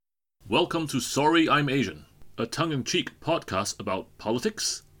Welcome to Sorry I'm Asian, a tongue-in-cheek podcast about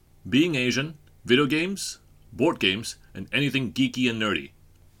politics, being Asian, video games, board games, and anything geeky and nerdy.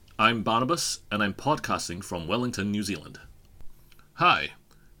 I'm Barnabas, and I'm podcasting from Wellington, New Zealand. Hi,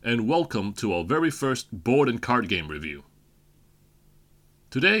 and welcome to our very first board and card game review.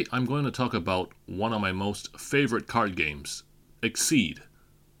 Today I'm going to talk about one of my most favorite card games, Exceed.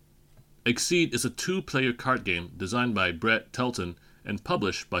 Exceed is a two-player card game designed by Brett Telton and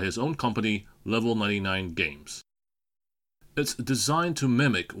published by his own company, Level 99 Games. It's designed to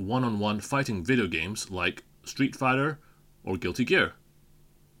mimic one-on-one fighting video games like Street Fighter or Guilty Gear.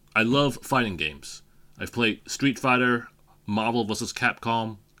 I love fighting games. I've played Street Fighter, Marvel vs.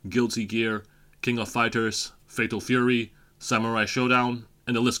 Capcom, Guilty Gear, King of Fighters, Fatal Fury, Samurai Showdown,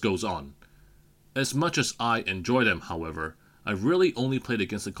 and the list goes on. As much as I enjoy them, however, I've really only played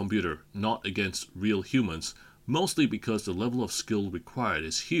against a computer, not against real humans, mostly because the level of skill required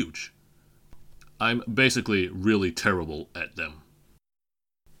is huge. I'm basically really terrible at them.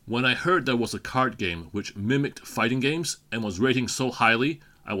 When I heard there was a card game which mimicked fighting games and was rating so highly,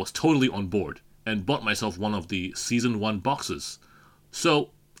 I was totally on board and bought myself one of the Season 1 boxes. So,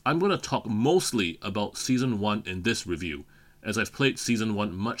 I'm going to talk mostly about Season 1 in this review, as I've played Season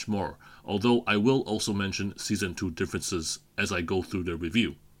 1 much more, although I will also mention Season 2 differences as I go through the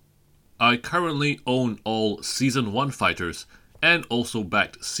review. I currently own all Season 1 fighters and also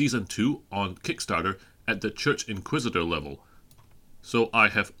backed Season 2 on Kickstarter at the Church Inquisitor level. So I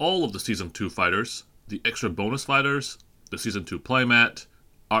have all of the Season 2 fighters, the extra bonus fighters, the Season 2 playmat,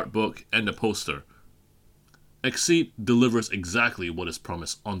 art book, and the poster. Exceed delivers exactly what is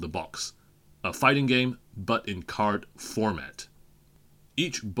promised on the box. A fighting game, but in card format.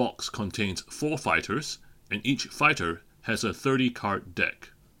 Each box contains 4 fighters, and each fighter has a 30-card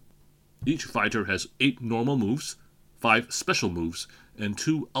deck. Each fighter has 8 normal moves, 5 special moves, and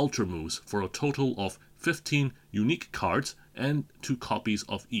 2 ultra moves for a total of 15 unique cards and 2 copies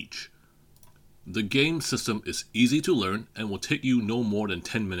of each. The game system is easy to learn and will take you no more than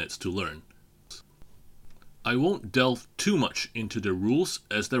 10 minutes to learn. I won't delve too much into the rules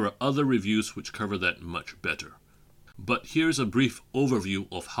as there are other reviews which cover that much better. But here's a brief overview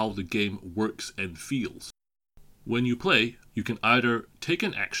of how the game works and feels. When you play, you can either take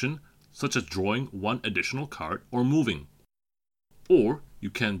an action, such as drawing 1 additional card or moving. Or you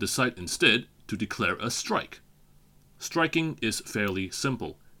can decide instead to declare a strike. Striking is fairly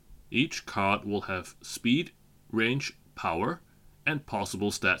simple. Each card will have speed, range, power, and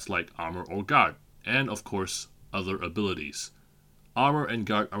possible stats like armor or guard, and of course, other abilities. Armor and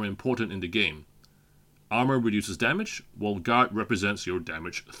guard are important in the game. Armor reduces damage, while guard represents your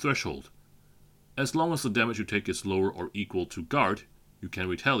damage threshold. As long as the damage you take is lower or equal to guard, you can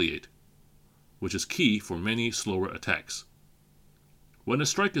retaliate, which is key for many slower attacks. When a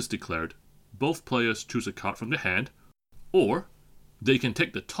strike is declared, both players choose a card from the hand, or they can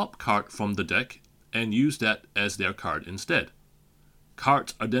take the top card from the deck and use that as their card instead.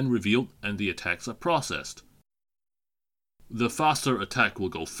 Cards are then revealed and the attacks are processed. The faster attack will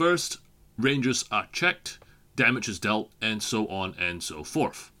go first, ranges are checked, damage is dealt, and so on and so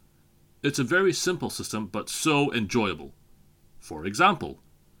forth. It's a very simple system but so enjoyable. For example,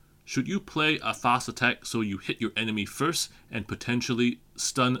 should you play a fast attack so you hit your enemy first and potentially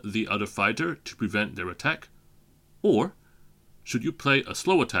stun the other fighter to prevent their attack? Or should you play a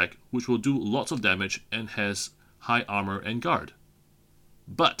slow attack which will do lots of damage and has high armor and guard?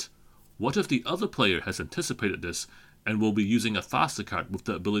 But what if the other player has anticipated this and will be using a faster card with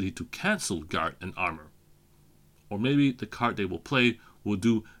the ability to cancel guard and armor? Or maybe the card they will play will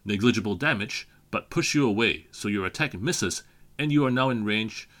do negligible damage but push you away so your attack misses and you are now in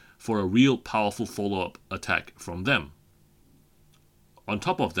range for a real powerful follow-up attack from them. On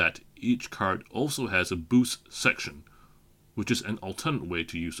top of that, each card also has a boost section, which is an alternate way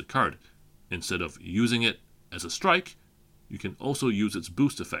to use the card. Instead of using it as a strike, you can also use its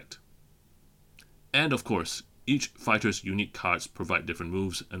boost effect. And of course, each fighter's unique cards provide different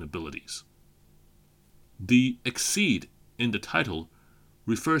moves and abilities. The exceed in the title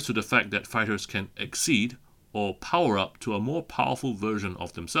refers to the fact that fighters can exceed or power up to a more powerful version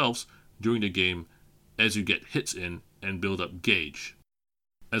of themselves during the game as you get hits in and build up gauge.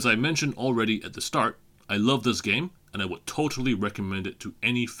 As I mentioned already at the start, I love this game and I would totally recommend it to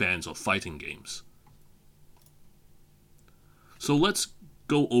any fans of fighting games. So let's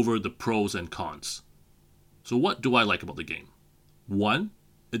go over the pros and cons. So what do I like about the game? 1.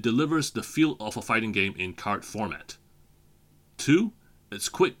 It delivers the feel of a fighting game in card format. 2. It's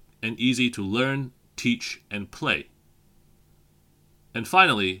quick and easy to learn, teach, and play. And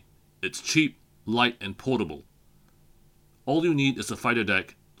finally, it's cheap, light, and portable. All you need is a fighter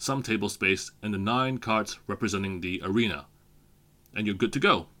deck, some table space, and the 9 cards representing the arena. And you're good to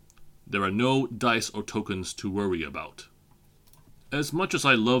go. There are no dice or tokens to worry about. As much as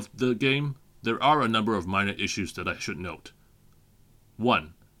I love the game, there are a number of minor issues that I should note.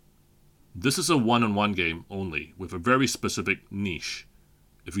 1. This is a one-on-one game only, with a very specific niche.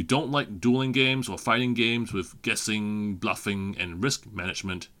 If you don't like dueling games or fighting games with guessing, bluffing, and risk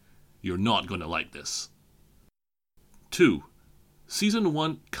management, you're not going to like this. 2. Season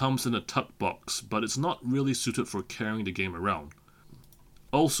 1 comes in a tuck box, but it's not really suited for carrying the game around.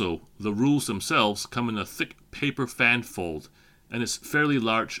 Also, the rules themselves come in a thick paper fan fold, and it's fairly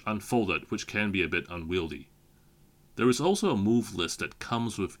large unfolded, which can be a bit unwieldy. There is also a move list that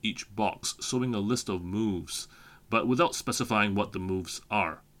comes with each box, showing a list of moves, but without specifying what the moves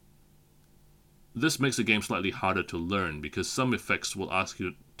are. This makes the game slightly harder to learn because some effects will ask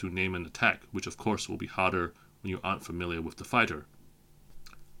you to name an attack, which of course will be harder when you aren't familiar with the fighter.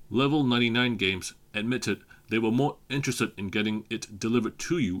 Level 99 games admitted they were more interested in getting it delivered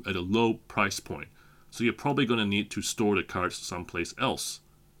to you at a low price point, so you're probably going to need to store the cards someplace else.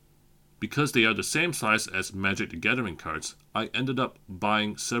 Because they are the same size as Magic the Gathering cards, I ended up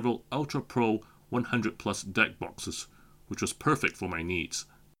buying several Ultra Pro 100 plus deck boxes, which was perfect for my needs.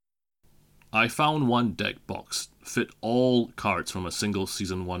 I found one deck box fit all cards from a single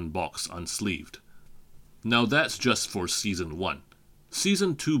Season 1 box unsleeved. Now that's just for Season 1.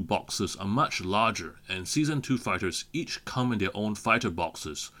 Season 2 boxes are much larger, and Season 2 fighters each come in their own fighter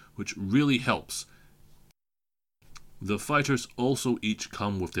boxes, which really helps. The fighters also each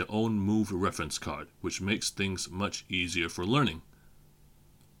come with their own move reference card, which makes things much easier for learning.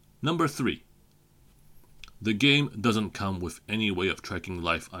 Number 3. The game doesn't come with any way of tracking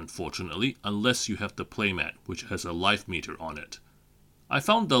life, unfortunately, unless you have the playmat, which has a life meter on it. I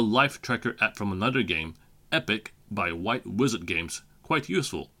found the life tracker app from another game, Epic by White Wizard Games, quite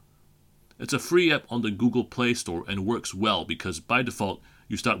useful. It's a free app on the Google Play Store and works well because by default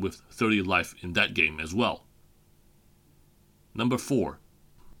you start with 30 life in that game as well. Number 4.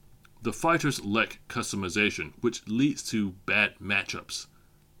 The fighters lack customization, which leads to bad matchups.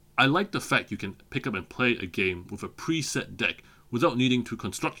 I like the fact you can pick up and play a game with a preset deck without needing to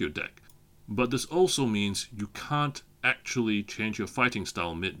construct your deck, but this also means you can't actually change your fighting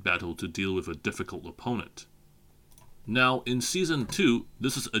style mid-battle to deal with a difficult opponent. Now, in Season 2,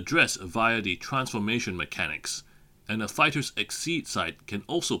 this is addressed via the transformation mechanics, and a fighter's Exceed side can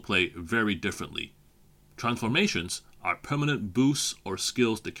also play very differently. Transformations are permanent boosts or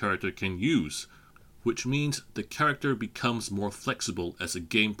skills the character can use, which means the character becomes more flexible as the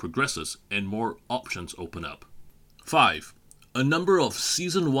game progresses and more options open up. 5. A number of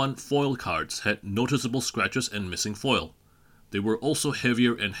Season 1 foil cards had noticeable scratches and missing foil. They were also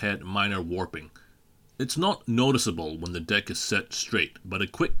heavier and had minor warping. It's not noticeable when the deck is set straight, but a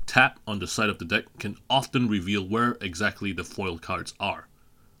quick tap on the side of the deck can often reveal where exactly the foil cards are.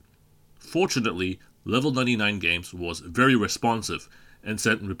 Fortunately, Level 99 Games was very responsive and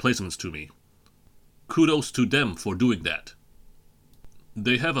sent replacements to me. Kudos to them for doing that.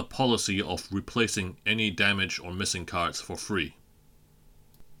 They have a policy of replacing any damaged or missing cards for free.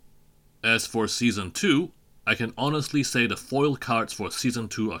 As for Season 2, I can honestly say the foil cards for Season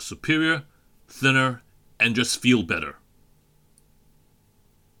 2 are superior, thinner, and just feel better.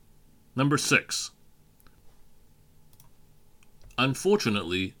 Number 6.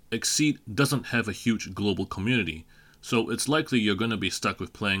 Unfortunately, Exceed doesn't have a huge global community, so it's likely you're going to be stuck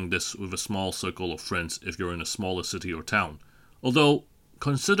with playing this with a small circle of friends if you're in a smaller city or town. Although,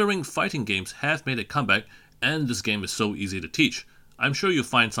 considering fighting games have made a comeback and this game is so easy to teach, I'm sure you'll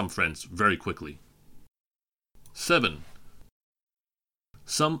find some friends very quickly. 7.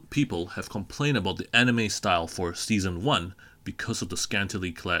 Some people have complained about the anime style for Season 1 because of the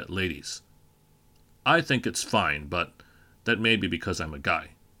scantily clad ladies. I think it's fine, but that may be because I'm a guy.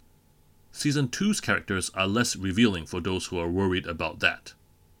 Season 2's characters are less revealing for those who are worried about that.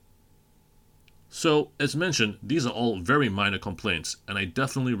 So, as mentioned, these are all very minor complaints, and I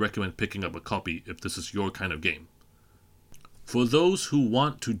definitely recommend picking up a copy if this is your kind of game. For those who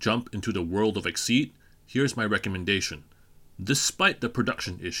want to jump into the world of Exceed, here's my recommendation. Despite the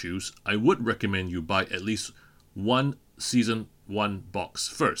production issues, I would recommend you buy at least one Season 1 box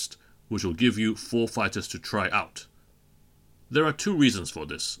first, which will give you 4 fighters to try out. There are 2 reasons for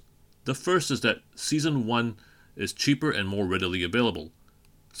this. The first is that Season 1 is cheaper and more readily available.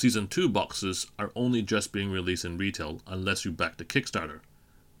 Season 2 boxes are only just being released in retail unless you back the Kickstarter.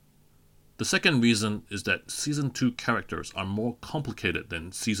 The second reason is that Season 2 characters are more complicated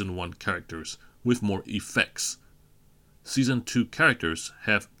than Season 1 characters with more effects. Season 2 characters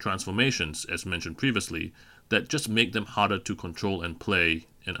have transformations, as mentioned previously, that just make them harder to control and play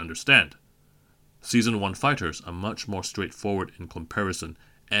and understand. Season 1 fighters are much more straightforward in comparison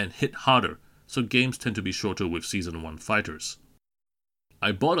and hit harder, so games tend to be shorter with Season 1 fighters.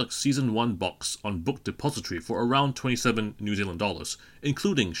 I bought a Season 1 box on Book Depository for around 27 New Zealand dollars,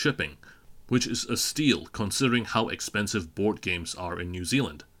 including shipping, which is a steal considering how expensive board games are in New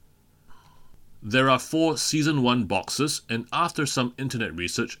Zealand. There are 4 Season 1 boxes, and after some internet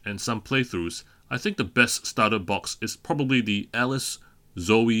research and some playthroughs, I think the best starter box is probably the Alice,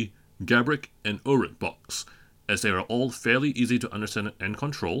 Zoe, Gabrick, and Urut box, as they are all fairly easy to understand and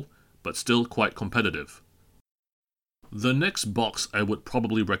control, but still quite competitive. The next box I would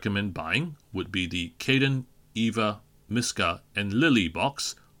probably recommend buying would be the Kaden, Eva, Miska, and Lily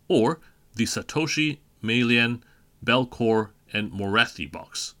box, or the Satoshi, Melian, Belcor, and Morathi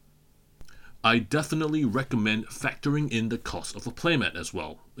box. I definitely recommend factoring in the cost of a playmat as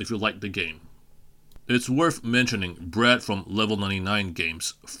well, if you like the game. It's worth mentioning Brad from Level 99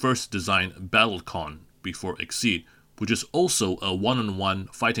 Games first designed BattleCon before Exceed, which is also a one-on-one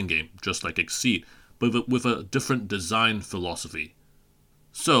fighting game just like Exceed, but with a different design philosophy.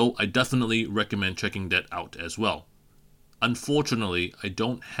 So I definitely recommend checking that out as well. Unfortunately, I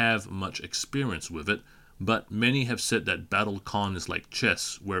don't have much experience with it, but many have said that BattleCon is like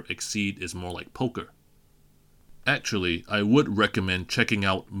chess, where Exceed is more like poker. Actually, I would recommend checking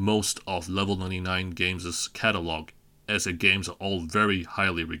out most of Level 99 Games' catalog, as the games are all very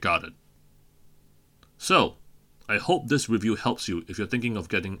highly regarded. So, I hope this review helps you if you're thinking of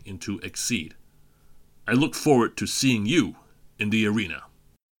getting into Exceed. I look forward to seeing you in the arena.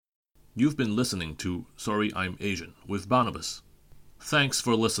 You've been listening to Sorry I'm Asian with Barnabas. Thanks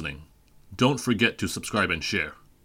for listening. Don't forget to subscribe and share.